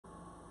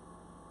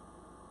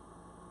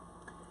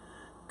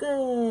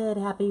Good,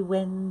 happy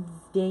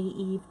Wednesday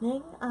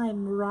evening.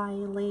 I'm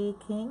Riley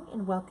King,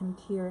 and welcome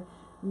to your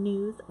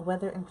news,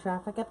 weather, and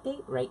traffic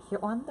update right here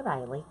on the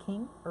Riley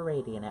King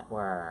Radio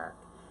Network.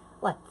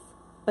 Let's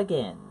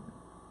begin.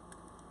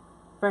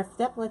 First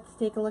up, let's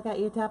take a look at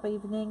your top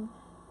evening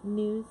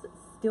news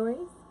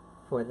stories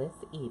for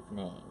this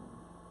evening.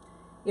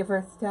 Your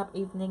first top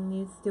evening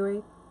news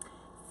story: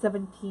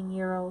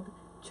 17-year-old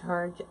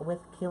charged with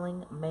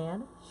killing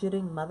man,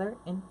 shooting mother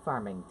in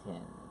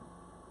Farmington.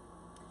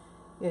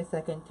 Your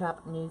second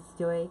top news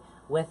story: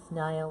 West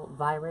Nile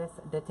virus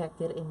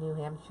detected in New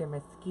Hampshire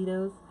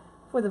mosquitoes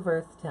for the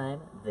first time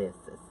this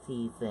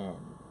season.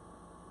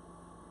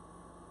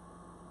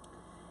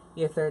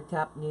 Your third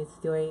top news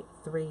story: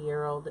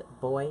 3-year-old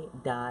boy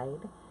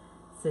died,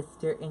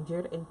 sister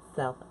injured in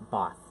South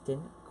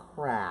Boston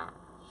crash.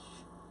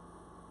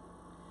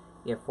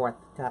 Your fourth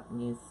top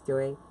news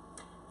story: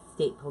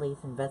 state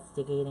police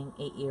investigating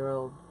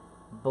 8-year-old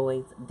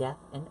boy's death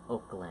in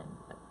Oakland.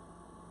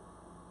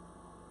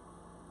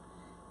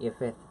 Your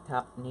fifth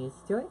top news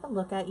story: a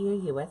look at your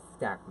U.S.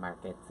 stock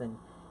markets. And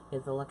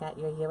here's a look at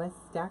your U.S.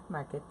 stock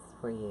markets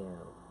for you.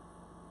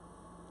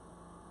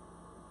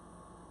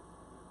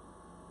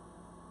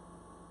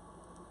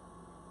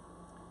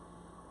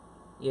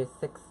 Your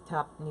sixth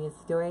top news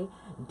story: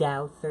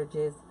 Dow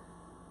surges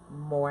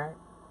more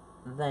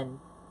than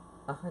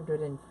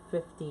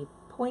 150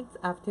 points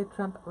after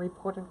Trump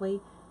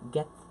reportedly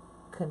gets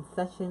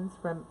concessions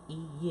from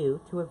EU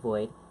to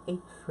avoid a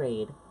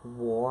trade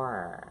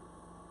war.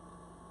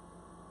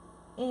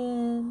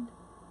 And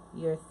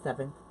your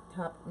seventh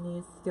top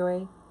news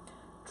story: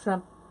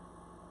 Trump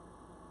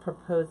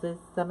proposes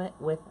summit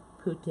with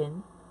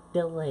Putin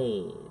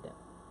delayed.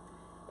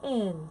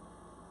 And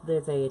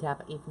there's a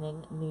top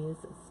evening news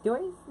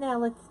stories. Now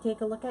let's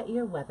take a look at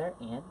your weather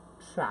and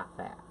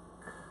traffic.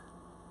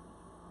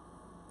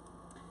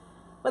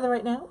 Weather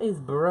right now is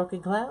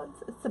broken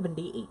clouds,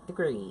 78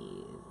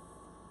 degrees.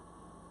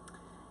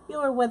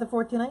 Your weather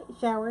for tonight: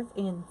 showers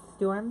and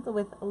storms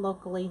with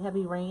locally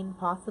heavy rain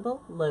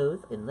possible,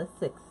 lows in the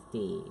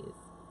 60s.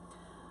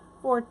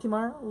 For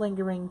tomorrow,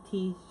 lingering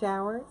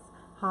showers,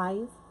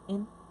 highs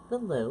in the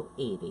low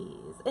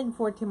 80s. And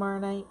for tomorrow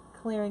night,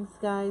 clearing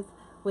skies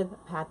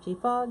with patchy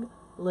fog,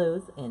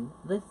 lows in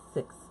the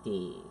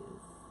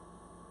 60s.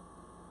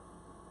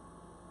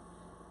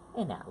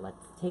 And now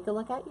let's take a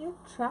look at your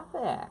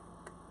traffic.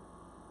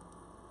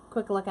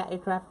 Quick look at your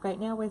traffic right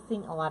now. We're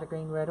seeing a lot of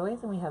green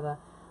roadways, and we have a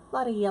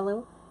lot of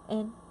yellow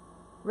and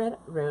red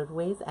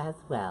roadways as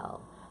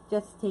well.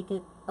 Just take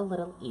it a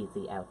little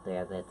easy out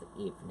there this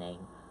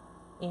evening.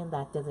 And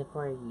that does it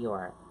for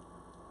your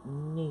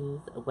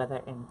news,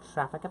 weather, and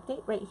traffic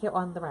update right here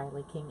on the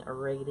Riley King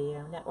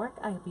Radio Network.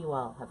 I hope you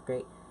all have a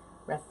great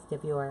rest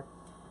of your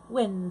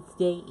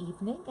Wednesday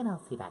evening, and I'll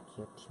see you back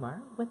here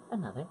tomorrow with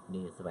another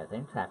news, weather,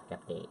 and traffic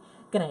update.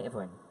 Good night,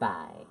 everyone.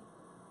 Bye.